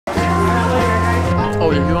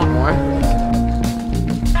did you want more?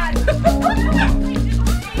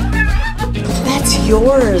 That's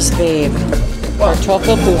yours, babe. Our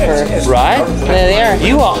chocolate pooper. Right? There.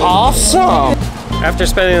 You are awesome. After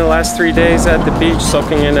spending the last 3 days at the beach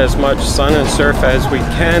soaking in as much sun and surf as we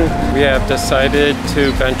can, we have decided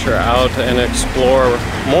to venture out and explore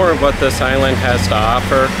more of what this island has to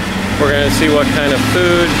offer. We're going to see what kind of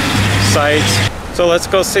food, sights, so let's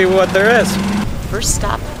go see what there is. First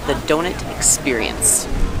stop, the donut experience.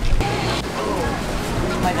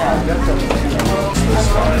 Oh my God.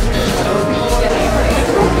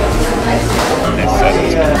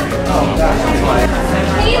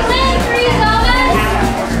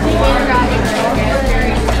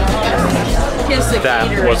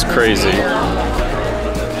 That was crazy.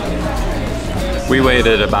 We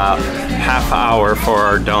waited about half hour for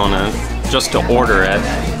our donut just to order it.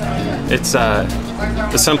 It's a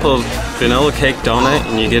simple vanilla cake donut,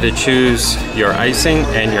 and you get to choose your icing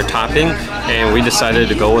and your topping, and we decided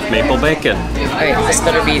to go with maple bacon. Alright, this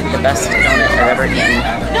better be the best donut I've ever eaten.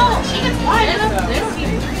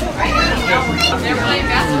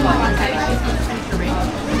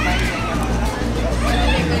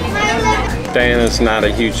 Diana's not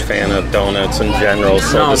a huge fan of donuts in general,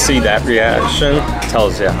 so to see that reaction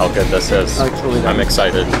tells you how good this is. I'm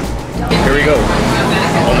excited. Here we go.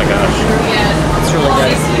 Oh my gosh. It's really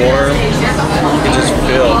good. It's warm. It just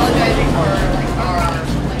filled.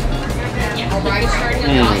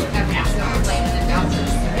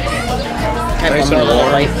 Nice and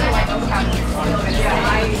warm.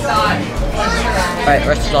 Alright,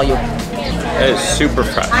 rest is all you. It is super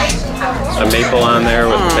fresh. A maple on there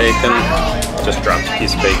with bacon. Just dropped a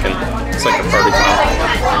piece of bacon. It's like a party fowl.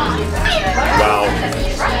 Wow.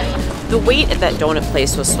 The wait at that donut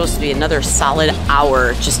place was supposed to be another solid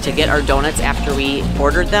hour just to get our donuts after we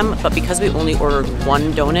ordered them, but because we only ordered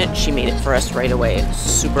one donut, she made it for us right away.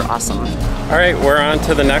 Super awesome. All right, we're on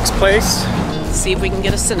to the next place. Let's see if we can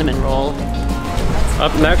get a cinnamon roll.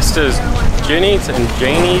 Up next is Ginny's and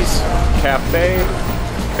Janie's Café,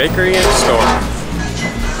 Bakery and Store.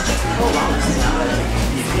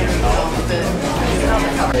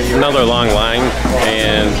 Another long line,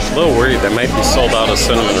 and a little worried they might be sold out of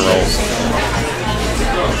cinnamon rolls.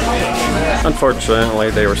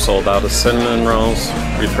 Unfortunately, they were sold out of cinnamon rolls.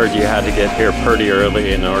 We've heard you had to get here pretty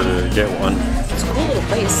early in order to get one. It's a cool little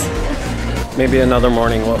place. Maybe another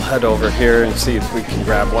morning we'll head over here and see if we can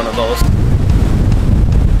grab one of those.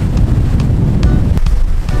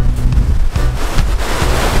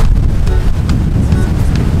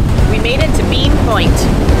 We made it to Bean Point.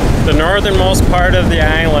 The northernmost part of the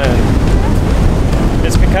island.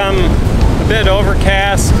 It's become a bit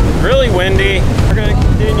overcast, really windy. We're going to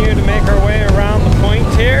continue to make our way around the point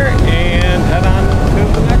here and head on to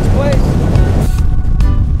the next place.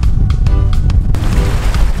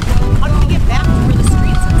 How do we get back to where the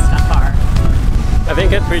streets and stuff are? I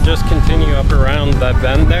think if we just continue up around that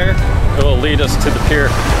bend there, it will lead us to the pier.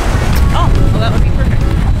 Oh, well that would be perfect.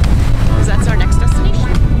 Because that's our next destination.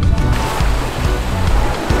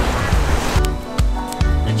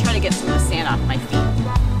 Get some of the sand off my feet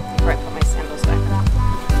before I put my sandals back on.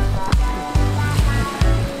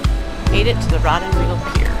 Made it to the Rod Reel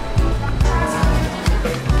Pier.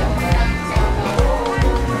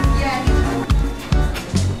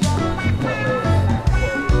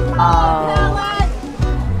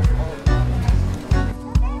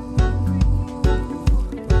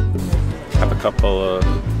 Have a couple of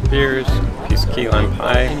beers, piece of key lime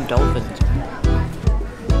pie. And dolphins.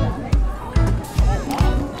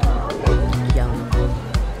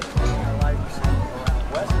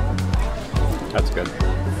 That's good.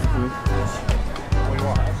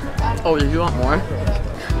 Oh, did you want more?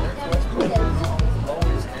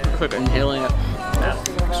 Quick inhaling it. Yeah.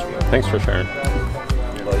 Thanks for sharing.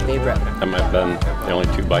 Favorite. That might have been the only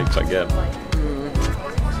 2 bites I get.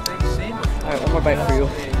 Alright, one more bite for you.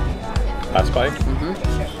 Last bite?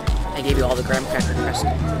 I gave you all the graham cracker crust.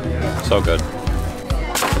 So good.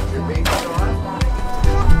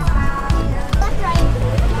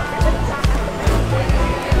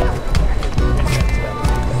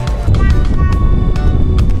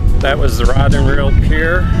 That was the Rod Reel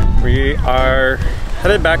Pier. We are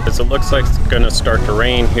headed back because it looks like it's going to start to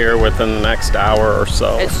rain here within the next hour or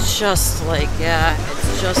so. It's just like, yeah,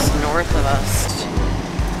 it's just north of us.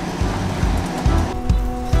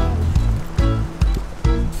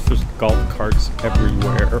 There's golf carts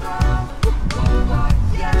everywhere.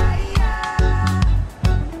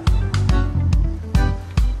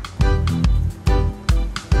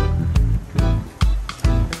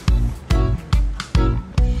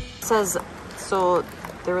 Says, so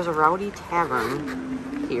there was a rowdy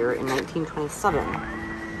tavern here in 1927.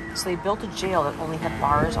 So they built a jail that only had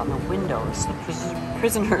bars on the windows. The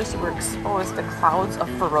prisoners were exposed to clouds of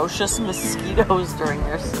ferocious mosquitoes during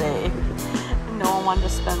their stay. No one wanted to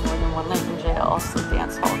spend more than one night in jail, so the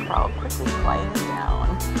dance hall crowd quickly quieted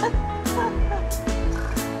down.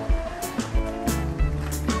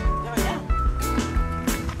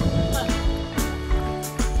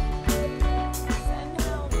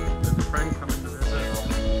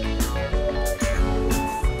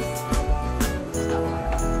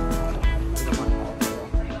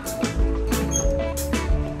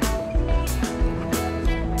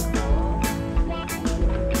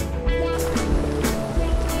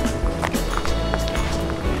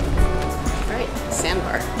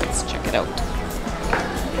 Sandbar. Let's check it out.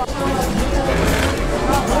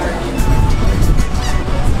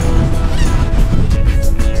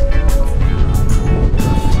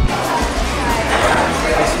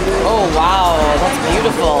 Oh wow, that's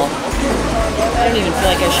beautiful. I don't even feel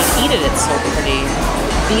like I should eat it, it's so pretty.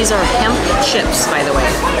 These are hemp chips, by the way.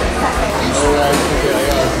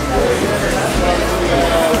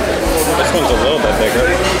 This one's a little bit bigger.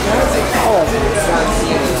 Oh.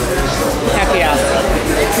 Heck yeah.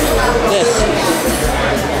 This is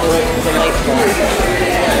delightful.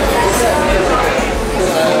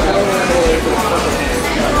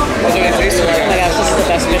 Oh my gosh, this is the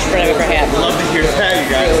best fish bread I've ever had. Love to hear that, you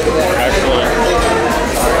guys.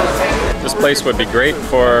 Excellent. This place would be great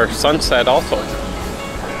for sunset also.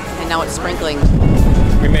 And now it's sprinkling.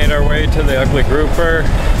 We made our way to the Ugly Grouper.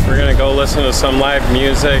 We're gonna go listen to some live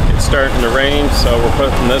music. It's starting to rain, so we're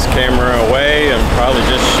putting this camera away and probably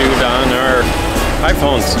just shoot on our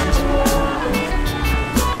iPhones.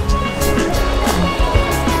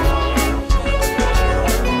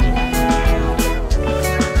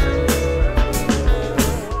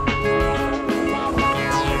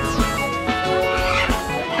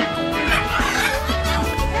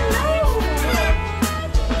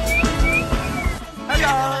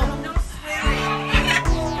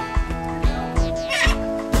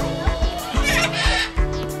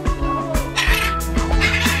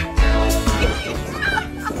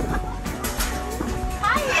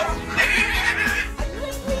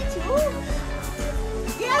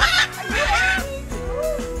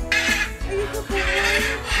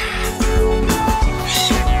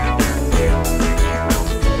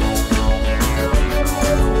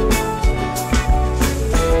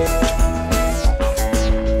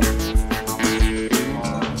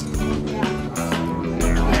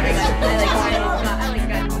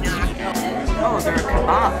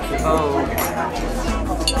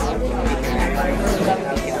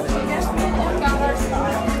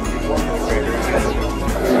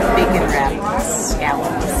 Bacon wrapped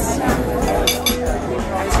scallops.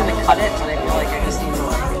 I was gonna cut it, but I feel like I just need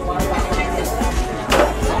more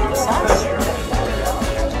sauce.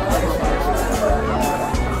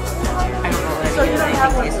 I don't know that I can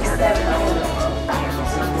make anything tastier.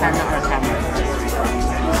 I'm not gonna have it.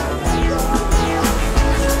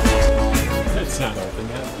 It's not open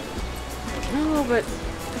yet. No, but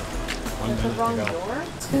the wrong door?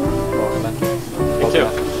 Thank you.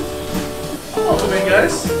 Hey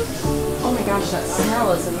guys. Oh my gosh, that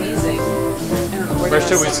smell is amazing. I don't know Where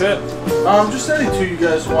should we sit? Just any two you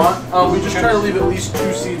guys want. We just try to leave at least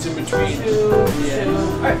 2 seats in between. Yeah.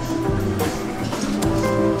 Alright.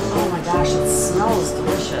 Oh my gosh, it smells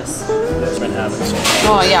delicious. It's been having so much.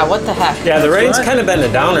 Oh yeah, what the heck? Yeah, the rain's kind of been a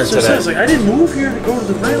downer So it today. says, like, I didn't move here to go to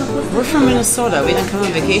the rain. We're from Minnesota. We didn't come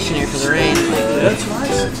on vacation here for the rain. That's why I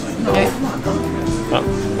said, like, no, Okay. come on. Oh.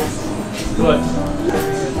 But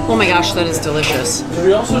Oh my gosh, that is delicious.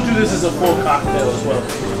 we also do this as a full cocktail as well.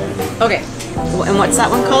 Okay, and what's that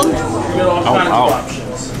one called? We got all kinds of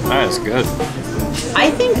options. That is good. I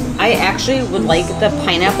think I actually would like the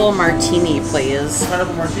pineapple martini, please.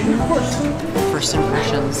 Pineapple martini, of course. First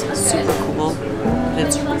impressions, super cool.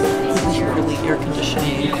 It's really air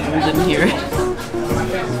conditioning cold in here.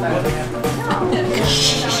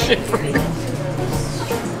 Shiver.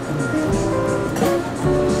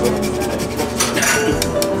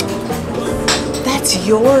 That's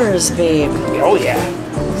yours, babe. Oh yeah.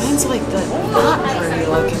 Mine's like the not pretty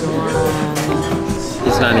looking one.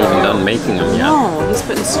 He's not even done making them yet. No, he's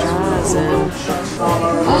putting straws in.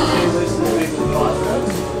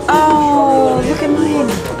 Oh, look at mine.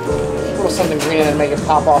 A little something green and make it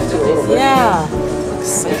pop off too a little bit. Yeah.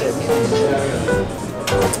 Excited.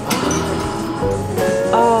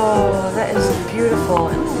 Oh, that is beautiful.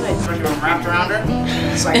 Wrapped around her.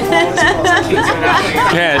 It's like all this close. Keeps it out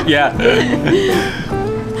there. Yeah.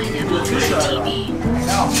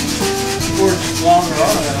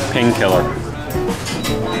 Painkiller.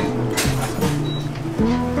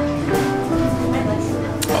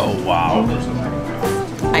 Oh.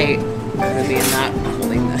 I maybe am not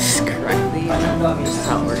holding this correctly. Just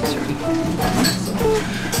how it works for me.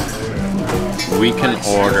 We can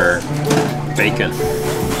order bacon.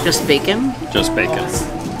 Just bacon? Just bacon.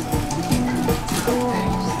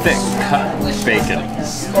 Thick cut bacon.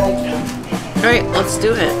 All right, let's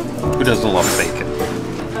do it. Who doesn't love bacon?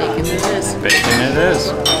 Bacon it is. Bacon it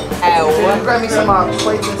is. Grab me some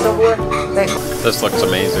plates and silverware. Thanks. This looks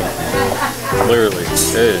amazing. Clearly,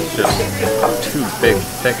 it is just two big,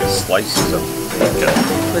 thick slices of bacon.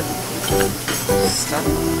 With stuff.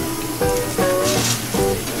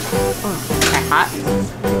 Oh, okay, hot.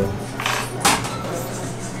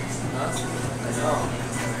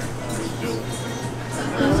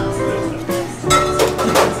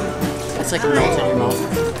 It's like a melt in your mouth.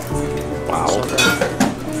 Wow.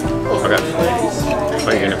 Okay.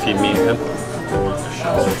 Are you gonna feed me again?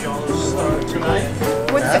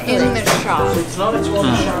 What's in the shop?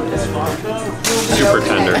 Super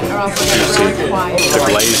tender, juicy. The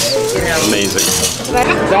glaze, amazing.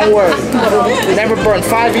 Don't worry. It never burns.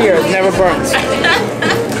 5 years, never burns.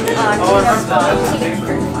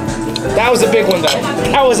 That was a big one, though.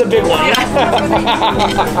 That was a big one.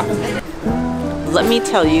 Let me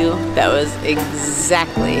tell you, that was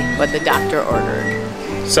exactly what the doctor ordered.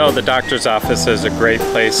 So the doctor's office is a great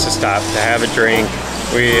place to stop to have a drink.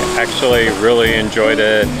 We actually really enjoyed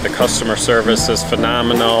it. The customer service is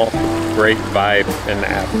phenomenal. Great vibe and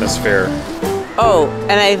atmosphere. Oh,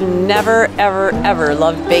 and I've never, ever, ever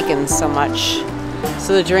loved bacon so much.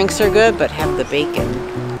 So the drinks are good, but have the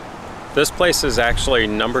bacon. This place is actually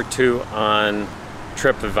 #2 on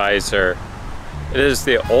TripAdvisor. It is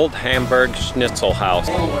the Old Hamburg Schnitzelhaus.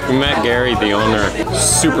 We met Gary, the owner.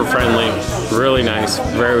 Super friendly, really nice,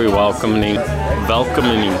 very welcoming.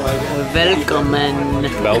 Welcoming.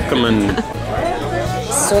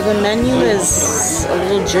 So the menu is a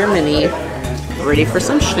little Germany. Ready for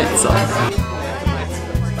some schnitzel.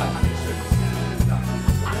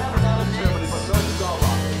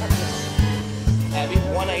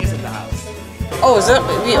 Oh, is that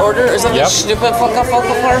the order? Is that the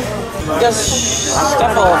Schnitzelhaus? Yes,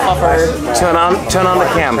 Stuffelpuffer. Turn on the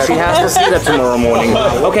cam. She has to see that tomorrow morning.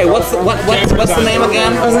 Okay, what's the name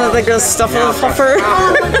again? Wasn't it like a Stuffelpuffer?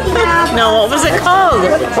 No, what was it called?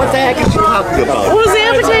 What the heck is she talking about? What was the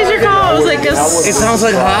appetizer called? It was like a It sounds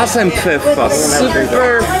like Hasenpfeffer.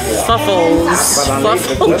 super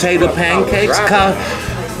fuffles. Potato pancakes.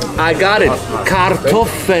 I got it.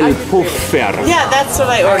 Kartoffelpuffer. Yeah, that's what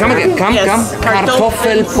I ordered. Come again. Come.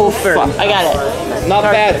 Kartoffelpuffer. I got it. Not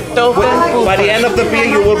bad. By the end of the beer,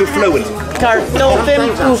 you will be fluent.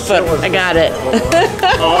 Kartoffelpuffer. I got it.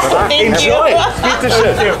 Thank you. Enjoy.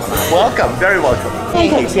 Welcome. Very welcome.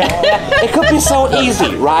 It could be so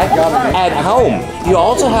easy, right? At home, you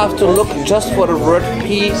also have to look just for the word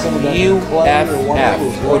P-U-F-F.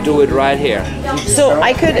 Or do it right here. So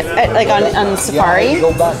I could, like on Safari,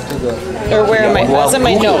 or where am I? I was in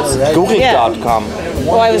my notes. Google.com.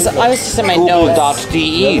 Well, I was just in my notes.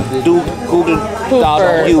 Google.de.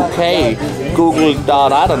 Google.uk. Google.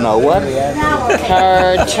 I don't know what.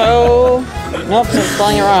 Nope, I'm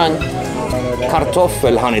spelling it wrong.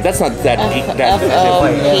 Kartoffel, honey. That's not that.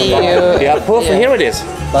 F-O-P-U. Yeah, puffer. Here it is.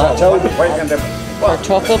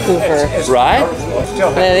 Kartoffelpuffer. Right?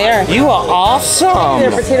 There they are. You are awesome.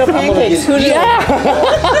 They're potato pancakes. Who knew? Yeah.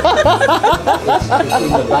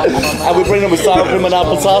 And we bring them with sour cream and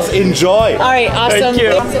applesauce. Enjoy. All right, awesome. Thank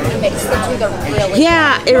you.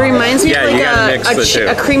 Yeah, it reminds me Yeah, of you gotta mix the like two.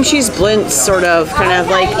 a cream cheese blintz, sort of, kind of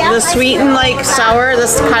like the sweet and like sour,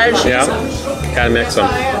 this cottage cheese. Yeah, gotta mix them.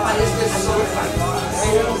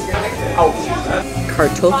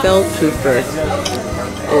 Kartoffelpuffer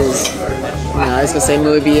is, no, I was gonna say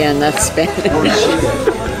muy bien, that's Spanish. I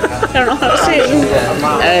don't know how to say it.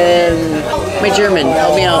 My German,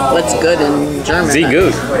 help me out, what's good in German? Sie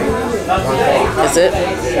gut. Is it?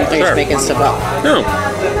 Or you're just making stuff up? No.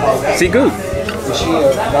 Sie gut. Is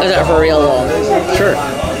that for real though? Sure.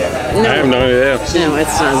 No. I have no idea. No,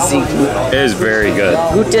 it's not Sie gut. It is very good.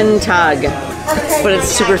 Guten Tag. But it's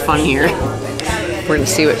super fun here. We're gonna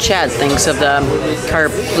see what Chad thinks of the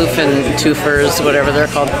Kartoffelpuffers, whatever they're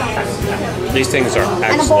called. These things are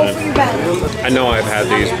excellent. I know I've had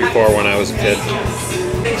these before when I was a kid.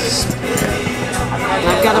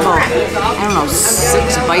 I've got about, I don't know,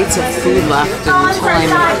 6 bites of food left until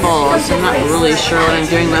I'm full, so I'm not really sure what I'm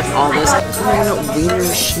doing with all this. I don't know what Wiener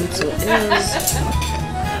Schnitzel is.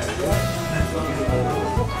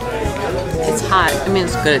 It's hot. I mean,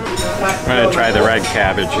 it's good. I'm gonna try the red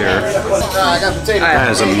cabbage here. That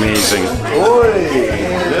is amazing.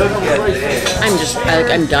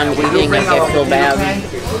 I'm done eating. Like, I feel bad.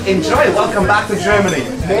 Enjoy. Welcome back to Germany.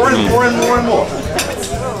 More and more and more and more.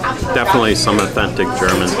 Definitely some authentic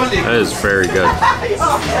German. That is very good.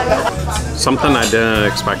 Something I didn't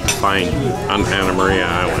expect to find on Anna Maria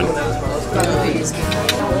Island.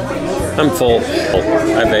 I'm full.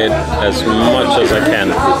 I've ate as much as I can.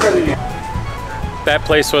 That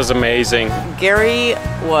place was amazing. Gary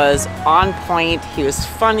was on point. He was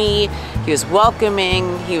funny. He was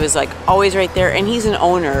welcoming. He was like always right there, and he's an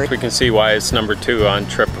owner. We can see why it's #2 on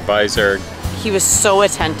TripAdvisor. He was so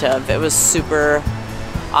attentive. It was super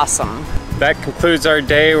awesome. That concludes our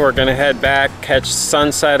day. We're gonna head back, catch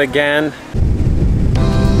sunset again. I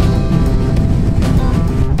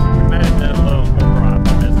might have been a little more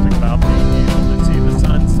optimistic about being able to see the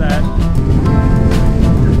sunset.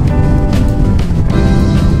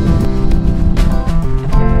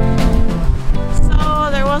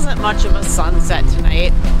 Wasn't much of a sunset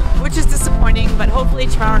tonight, which is disappointing, but hopefully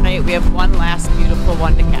tomorrow night we have one last beautiful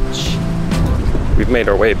one to catch. We've made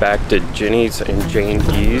our way back to Ginny's and Jane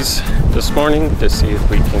E's this morning to see if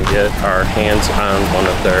we can get our hands on one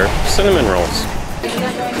of their cinnamon rolls.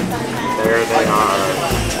 There they are.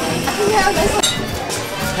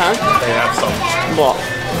 Huh? They have some. Well,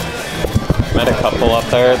 Met a couple up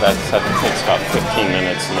there that said it takes about 15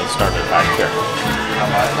 minutes and they started back here.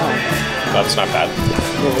 That's not bad.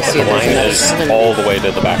 The line is all the way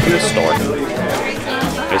to the back of the store.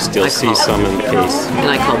 I still see some in the case.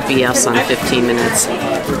 And I call BS on 15 minutes. 10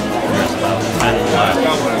 left.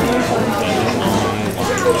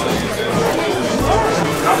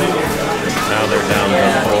 Now they're down to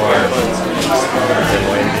 4. I've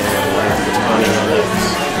been waiting for 20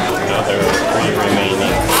 minutes. Now there are 3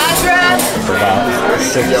 remaining. For about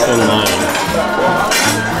 6 in line.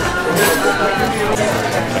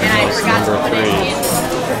 And I forgot to put it in.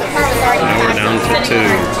 Now we're down to 2.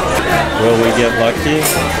 Will we get lucky?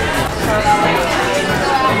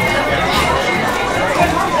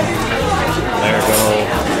 There go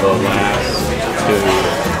the last 2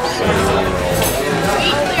 cinnamon rolls.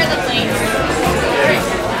 Clear the plate.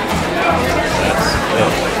 That's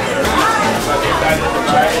it.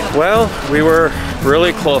 Well, we were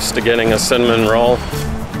really close to getting a cinnamon roll.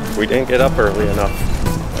 We didn't get up early enough.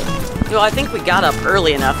 Well, I think we got up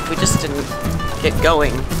early enough. We just didn't get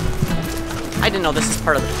going. I didn't know this was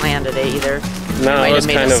part of the plan today either. No, it was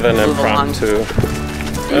kind of an impromptu.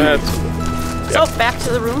 So back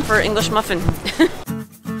to the room for English muffin. I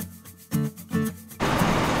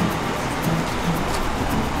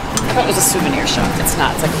thought it was a souvenir shop. It's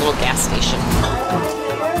not. It's like a little gas station.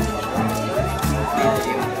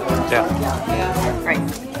 Yeah. Right.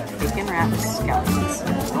 Bacon wraps, scallions.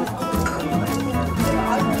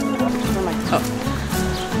 Oh.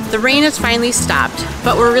 The rain has finally stopped,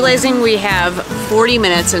 but we're realizing we have 40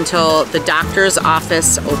 minutes until the doctor's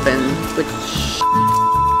office opens, which...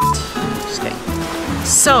 Just kidding.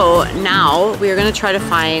 So now we are going to try to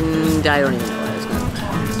find... I don't even know what I was going to...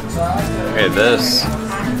 Okay, this.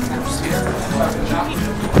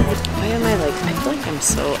 Why am I like... I feel like I'm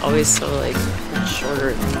always so like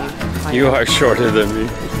shorter than you. You are shorter than me.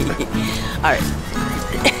 All right.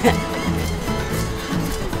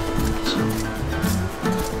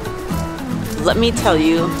 Let me tell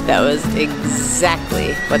you, that was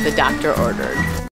exactly what the doctor ordered.